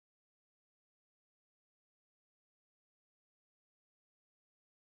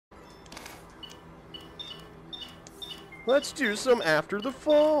Let's do some After the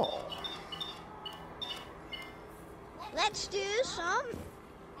Fall. Let's do some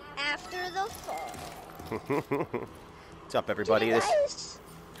After the Fall. What's up, everybody? Today, guys,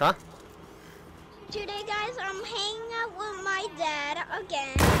 Huh? Today, guys, I'm hanging out with my dad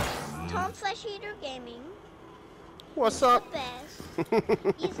again. TomFleshEaterGaming. What's up? The best.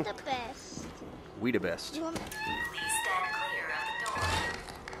 He's the best. We the best. You want me? Please stand clear of the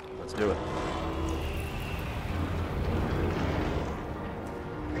door. Let's do it.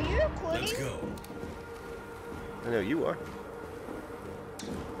 Are you recording? Let's go. I know you are.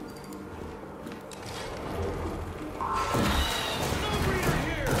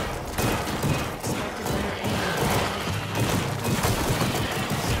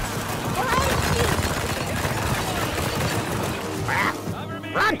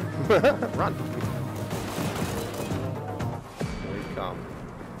 Run! Run! Here we come.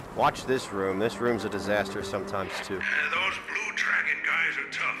 Watch this room. This room's a disaster sometimes, too. Those blue dragon guys are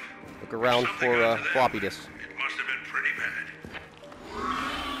tough. Look around for floppy disks. It must have been pretty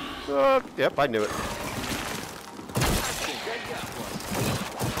bad. Yep, I knew it.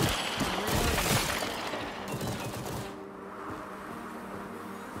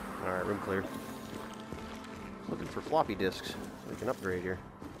 Alright, room clear. Looking for floppy disks so we can upgrade here.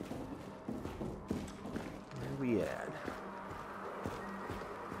 Where we at?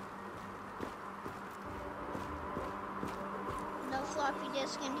 No floppy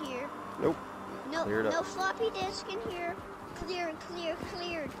disk in here. Nope. No, Cleared up. no floppy disk in here. Cleared, cleared,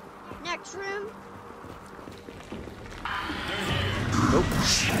 cleared. Next room. Nope.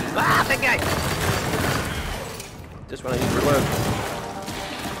 Ah, big guy! Just when I need to reload.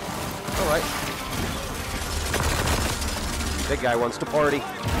 Alright. Big guy wants to party.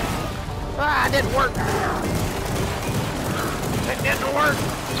 Ah, it didn't work! It didn't work!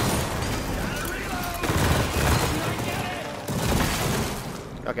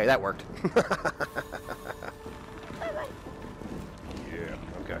 Okay, that worked. Yeah,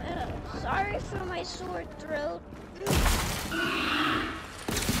 okay. Sorry for my sore throat.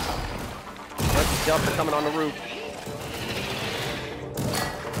 Let's jump, they're coming on the roof.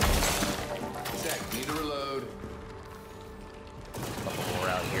 Need to reload. Couple more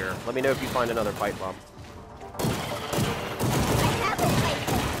out here. Let me know if you find another pipe bomb. I have a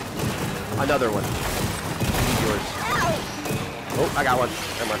pipe. Another one. Need yours. Ow! Oh, I got one.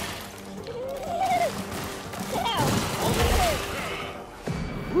 Never mind.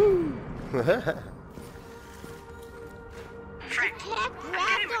 Woo! Frank, Cat I'm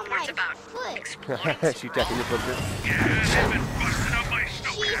grabbed getting on reports my about foot. exploits. She checking your foot. Yeah, they've been busting up my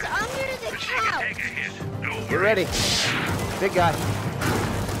snow She's cat. under the But she can couch. take a hit. No Get worries. ready. Big guy.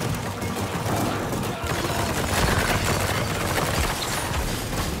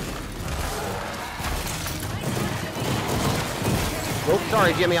 Oh,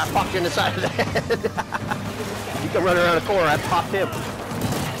 sorry, Jimmy. I popped you in the side of the head. You come running around the corner. I popped him.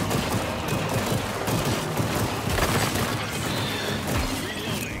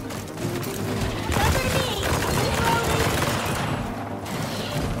 Cover me.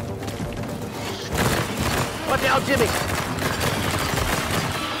 What down, Jimmy?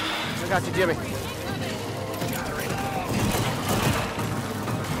 I got you, Jimmy.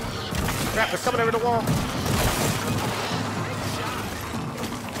 Crap, they're coming over the wall.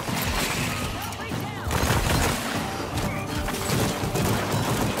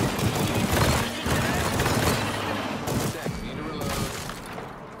 Need to reload.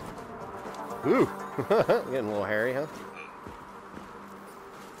 Ooh, getting a little hairy, huh?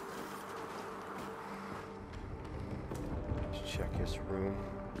 Let's check this room.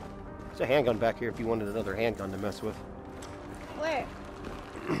 There's a handgun back here if you wanted another handgun to mess with. Where?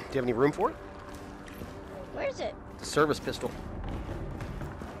 Do you have any room for it? Where's it? The service pistol.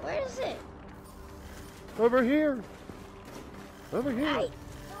 Where is it? Over here. Over here. I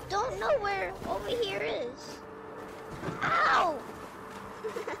don't know where over here is. Ow!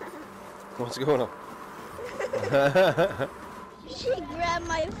 What's going on? She grabbed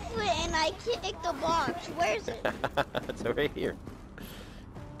my foot and I kicked the box. Where's it? It's over here.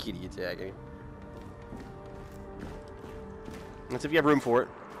 Kitty attacking. Let's see if you have room for it.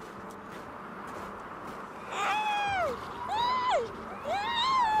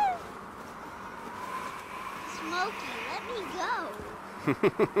 Smokey, let me go.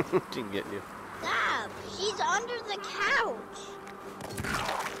 She can get you. Stop. She's under the couch.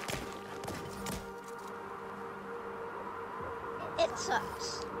 It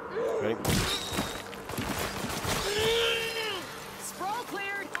sucks. Ready? Sprawl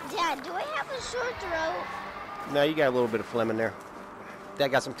cleared. Dad, do I have a sore throat? No, you got a little bit of phlegm in there. Dad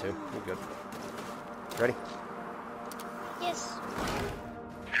got some too. You're good. Ready? Yes.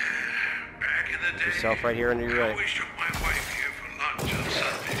 Back in the day, Yourself right here and you're I right. always took my wife here for lunch on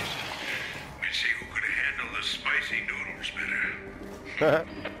Sundays. We'd see who could handle the spicy noodles better.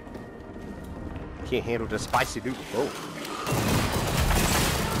 Can't handle the spicy dude. Whoa.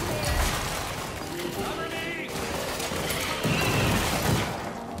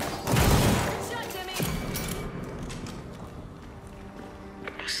 Shot, Timmy.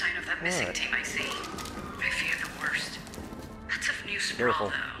 No sign of that missing Alright. team I see. I fear the worst. Lots of new sprawl, Careful.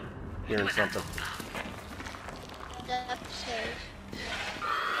 though. Hearing Wonder what something. that's about. Upstairs.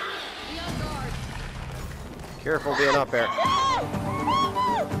 Be on guard. Careful being up there. Oh,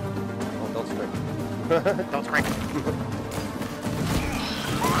 don't scream. Don't scream.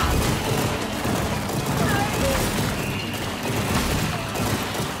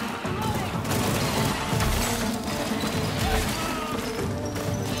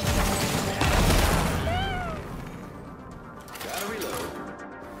 Gotta reload.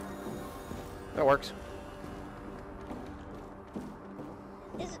 That works.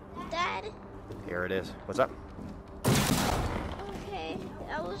 Is Dad? Here it is. What's up? Okay.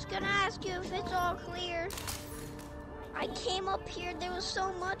 I was gonna ask you if it's all clear. I came up here, there was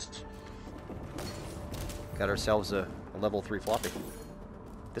so much. Got ourselves a level 3 floppy.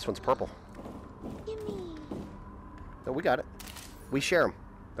 This one's purple. Gimme. No, we got it. We share them.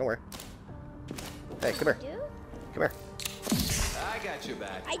 Don't worry. Hey, come here. Do? Come here. I got your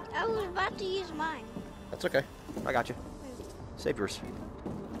back. I was about to use mine. That's okay. I got you. Save yours.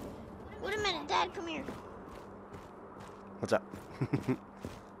 Wait a minute, Dad, come here. What's up?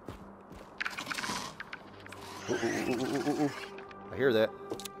 Ooh, ooh, ooh, ooh, ooh, ooh. I hear that.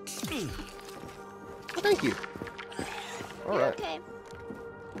 Well, thank you. All right. Okay.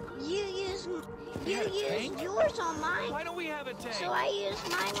 You use yours on mine, Why don't we have a tank? so I use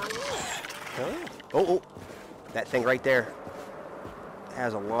mine on yours. Oh, oh. That thing right there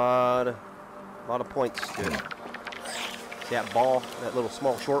has a lot of points to it. See that ball, that little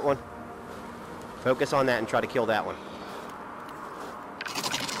small short one? Focus on that and try to kill that one.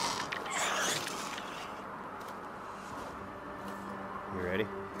 You ready?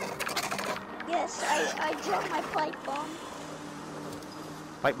 Yes, I dropped my pipe bomb.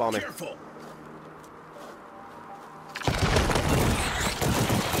 Pipe bombing. Careful.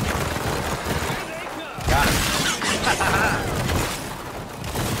 Got it.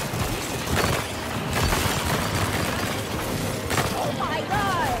 Oh my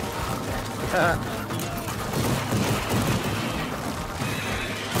god!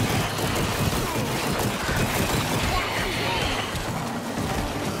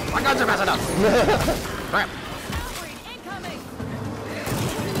 My guns are messing up. Crap. Cavalry incoming.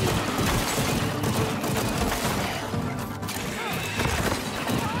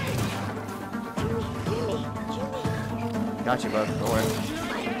 Jimmy. Got you, bud. Don't worry.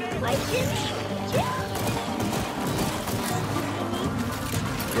 My Jimmy.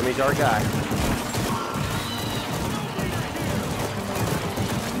 Jimmy's our guy.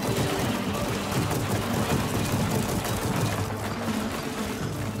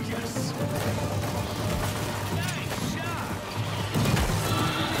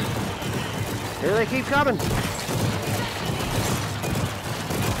 Here they keep coming. They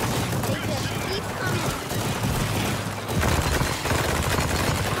just keep coming.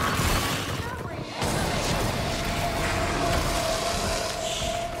 Crap.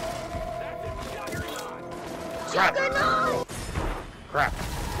 Juggernaut! Crap.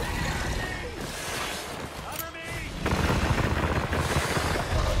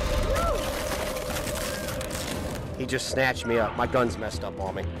 He just snatched me up. My gun's messed up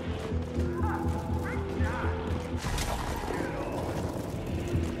on me.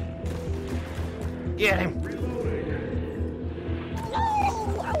 Get him. No!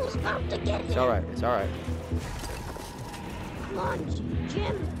 I was about to get It's him. all right. It's all right. Come on,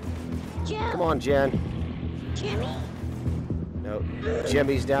 Jim. Jim. Come on, Jen. Jimmy? No,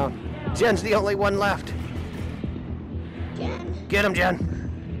 Jimmy's down. Jen's the only one left. Jen, Get him,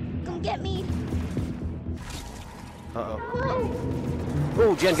 Jen. come get me. Uh-oh. Run.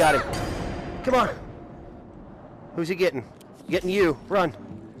 Oh, Jen got him. Come on. Who's he getting? Getting you. Run.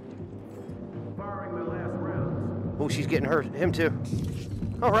 Oh, she's getting him too.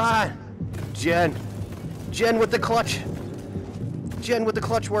 All right. Jen. Jen with the clutch. Jen with the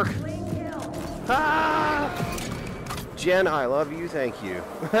clutch work. Ah! Jen, I love you. Thank you.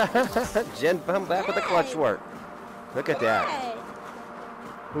 Jen, come back with the clutch work. Look at that. Dad.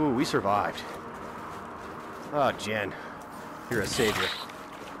 Ooh, we survived. Oh, Jen. You're a savior.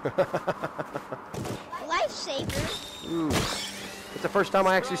 Lifesaver. Ooh. It's the first time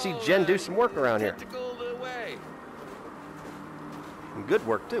I actually see Jen do some work around here. Tentacle the way. And good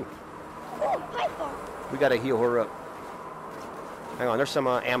work, too. Oh, pipe bomb. We gotta heal her up. Hang on, there's some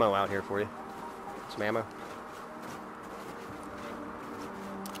ammo out here for you. Some ammo.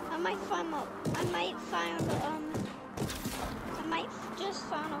 I might find I might just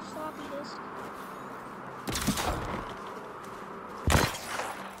find a floppy disk.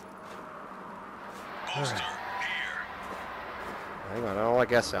 Booster here. Hang on, I don't like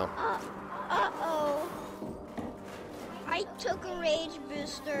SL. Uh-oh. I took a rage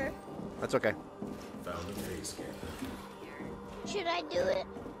booster. That's okay. Found a face scanner. Should I do it?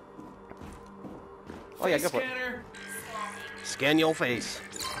 Oh yeah, go for it. Scanner. Scan your face.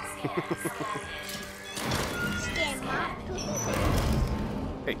 Scan my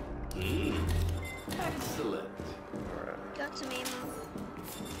Hey. Excellent. Got some ammo.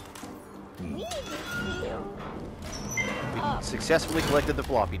 We need to heal. We successfully collected the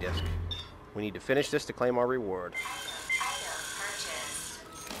floppy disk. We need to finish this to claim our reward.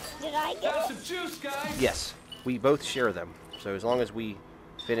 Did I get Got it? some juice, guys. Yes, we both share them. So as long as we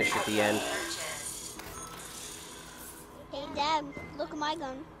finish at the end. Hey, Dad, look at my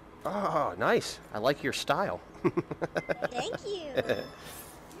gun. Oh, nice. I like your style. Thank you.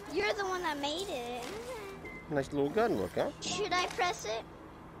 You're the one that made it. Nice little gun look, huh? Should I press it?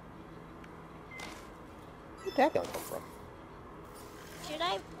 Where'd that gun come from? Should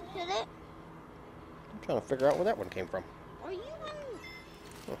I hit it? I'm trying to figure out where that one came from. Are you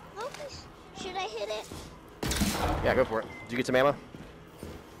in focus? Should I hit it? Yeah, go for it. Did you get some ammo?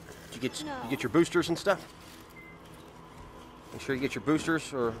 Did No. you get your boosters and stuff? Make sure you get your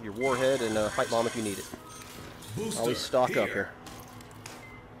boosters or your warhead and pipe bomb if you need it. Booster Always stock up here.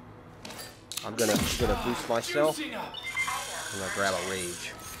 I'm gonna boost myself. Juicing up. I'm gonna grab a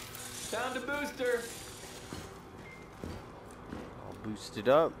rage. Found a booster. I'll boost it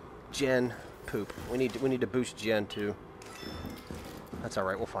up. Jen, poop. We need to boost Jen too. That's all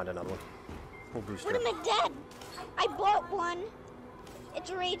right. We'll find another one. We'll boost What her. am I dead? I bought one. It's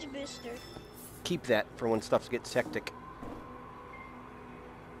a rage booster. Keep that for when stuff gets hectic.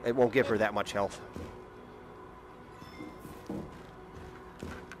 It won't give her that much health.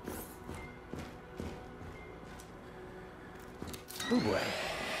 Oh boy.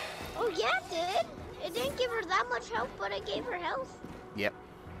 Oh yeah, it did. It didn't give her that much health, but it gave her health. Yep.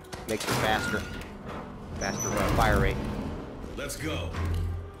 Makes her faster. Faster fire rate. Let's go.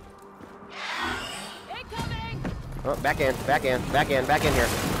 Incoming! Oh, back in here.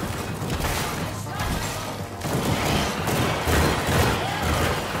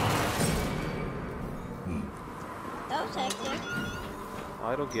 That was hectic.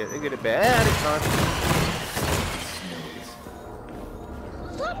 Oh, it'll get it bad in time.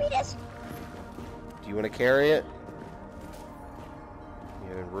 Floppy disk. Do you want to carry it?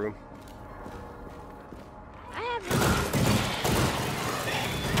 You have room? I have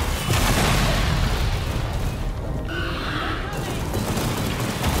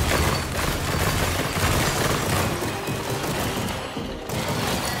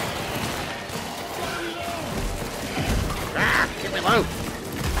Ah! Get me low!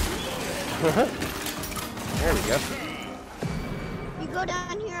 There we go. You go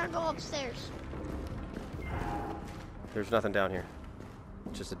down here or go upstairs. There's nothing down here.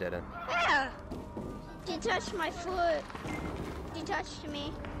 It's just a dead end. Ah! You touched my foot. You touched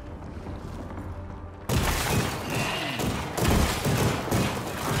me.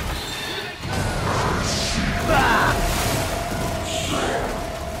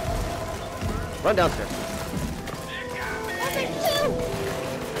 Run downstairs. Oh, there's two!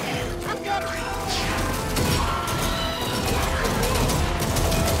 I'm good.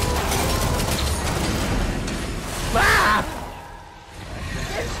 Ah!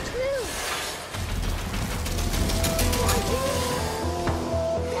 There's two!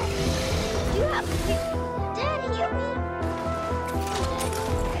 You have... Dad, heal me!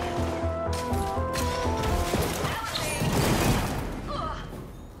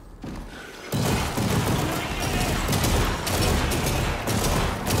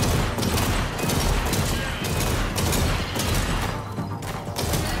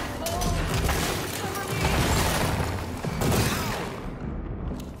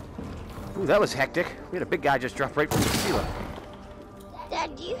 Ooh, that was hectic. We had a big guy just drop right from the ceiling.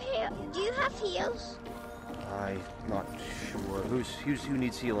 Dad, do you have heals? I'm not sure. Who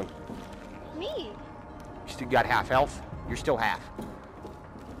needs healing? Me. You still got half health? You're still half.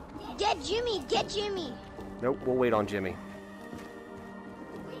 Get Jimmy! Nope, we'll wait on Jimmy.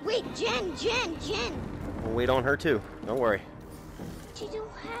 Wait, Jen! We'll wait on her too. Don't worry. She don't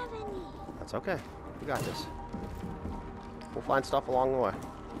have any. That's okay. We got this. We'll find stuff along the way.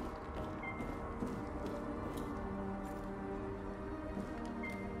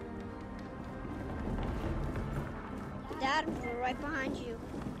 right behind you.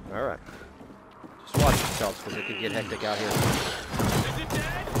 All right. Just watch yourselves, because it can get hectic out here. Is it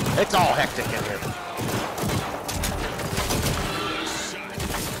dead? It's all hectic in here.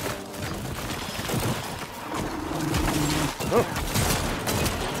 Oh.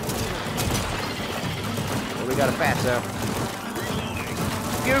 Well, we got a fatso.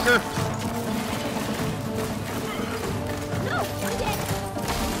 Cougar. No, I'm dead.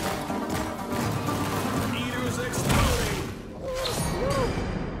 Eater's exploding.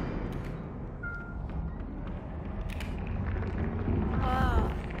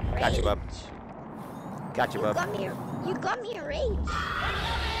 Got you, bub. Got you, bub. You got me a rage.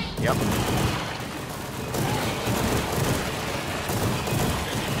 Yep.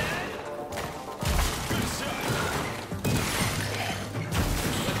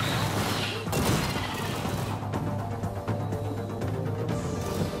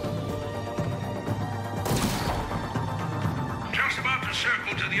 Just about to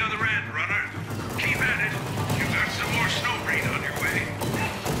circle to the other end, runner. Keep at it. You got some more snow rain on your way.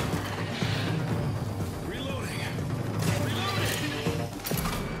 Reloading. Reloading.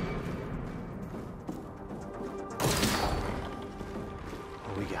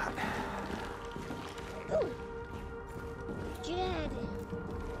 What we got? Ooh. Jed.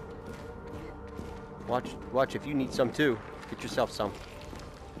 Watch. If you need some too, get yourself some.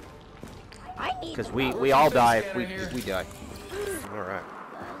 I need Because them. we all die if we die. All right.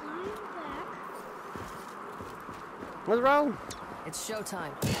 What's wrong? It's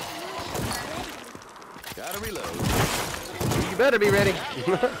showtime. Gotta reload. You better be ready.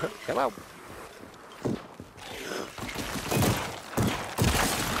 Come on.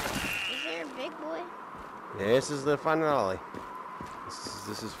 Is there a big boy? This is the finale.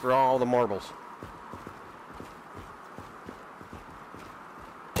 This is for all the marbles.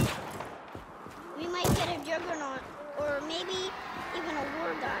 We might get a juggernaut, or maybe even a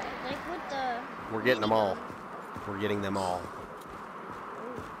war guy, like with the. We're getting them all. We're getting them all.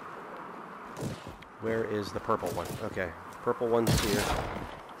 Where is the purple one? Okay, purple one's here.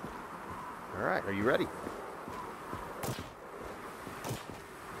 All right, are you ready?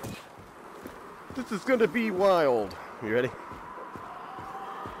 This is gonna be wild. You ready?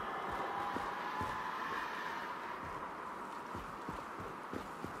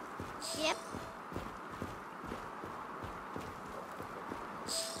 Yep.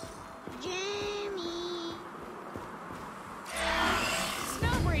 Jimmy.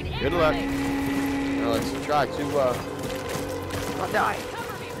 Snowbreed incoming. Good luck. Now let's try to not die.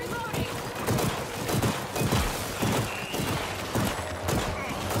 Cover me, reloading.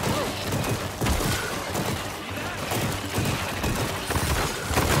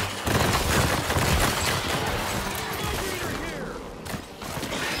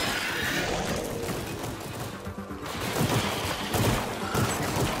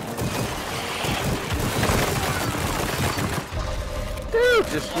 Dude,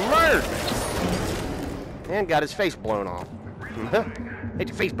 just murdered me. And got his face blown off. Had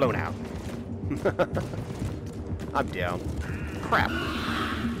your face blown out. I'm down. Crap.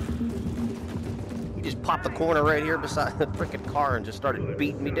 He just popped the corner right here beside the freaking car and just started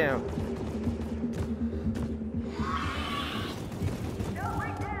beating me down.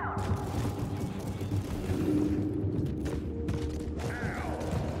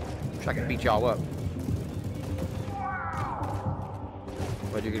 Wish I could beat y'all up.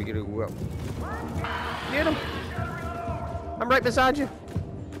 Why'd you get it? Get him! I'm right beside you.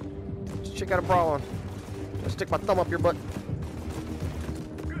 This chick got a bra on. I'll stick my thumb up your butt.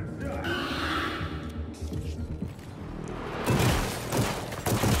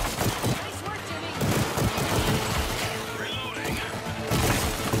 Nice work, Jimmy. Reloading.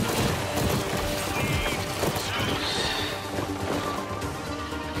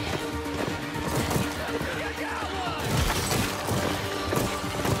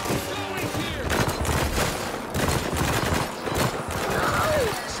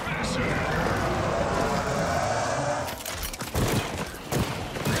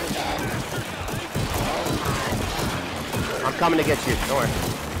 I'm coming to get you. Don't worry.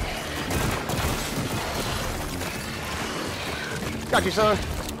 Got you, son.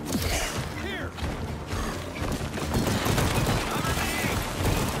 Here.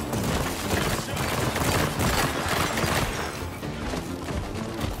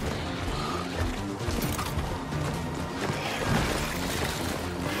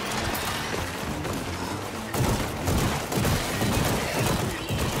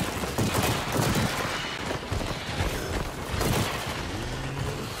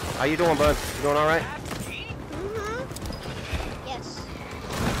 How you doing, bud? You doing all right? Mm-hmm. Yes.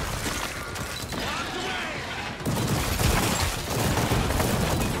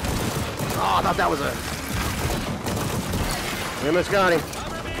 Oh, I thought that was a... We almost got him.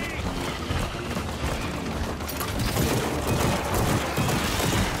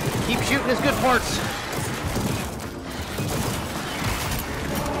 Keep shooting his good parts.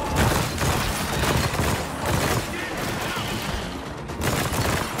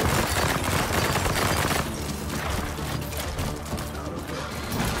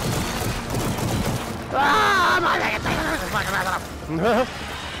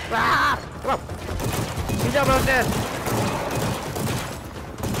 Ah, come on. He's almost dead.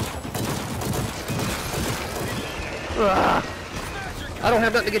 Ah, I don't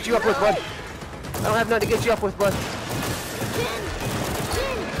have nothing to get you up with, bud. I don't have nothing to get you up with, bud.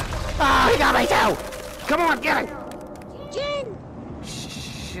 Ah, he got me too. Come on, get him. Jen!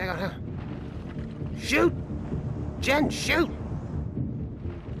 Shoot. Jen, shoot.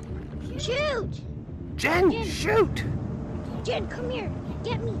 Shoot! Jen, shoot. Jen, come here.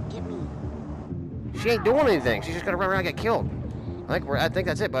 Get me, get me. She ain't doing anything. She's just gonna run around and get killed. I think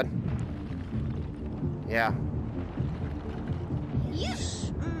that's it, bud. Yeah.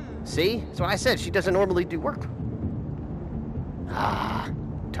 Yes. See? That's what I said. She doesn't normally do work. Ah,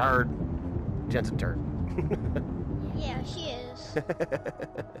 turd. Jen's a turd. Yeah, she is.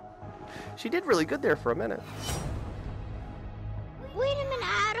 She did really good there for a minute. Wait a minute,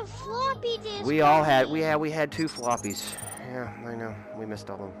 I had a floppy disk. We all had, we had 2 floppies. Yeah, I know. We missed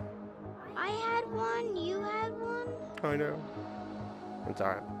all of them. I had one, you had one. I know. It's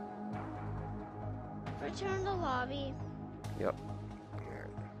alright. Return to lobby. Yep.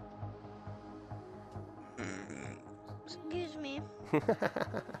 Excuse me.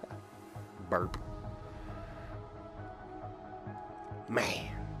 Burp. Man.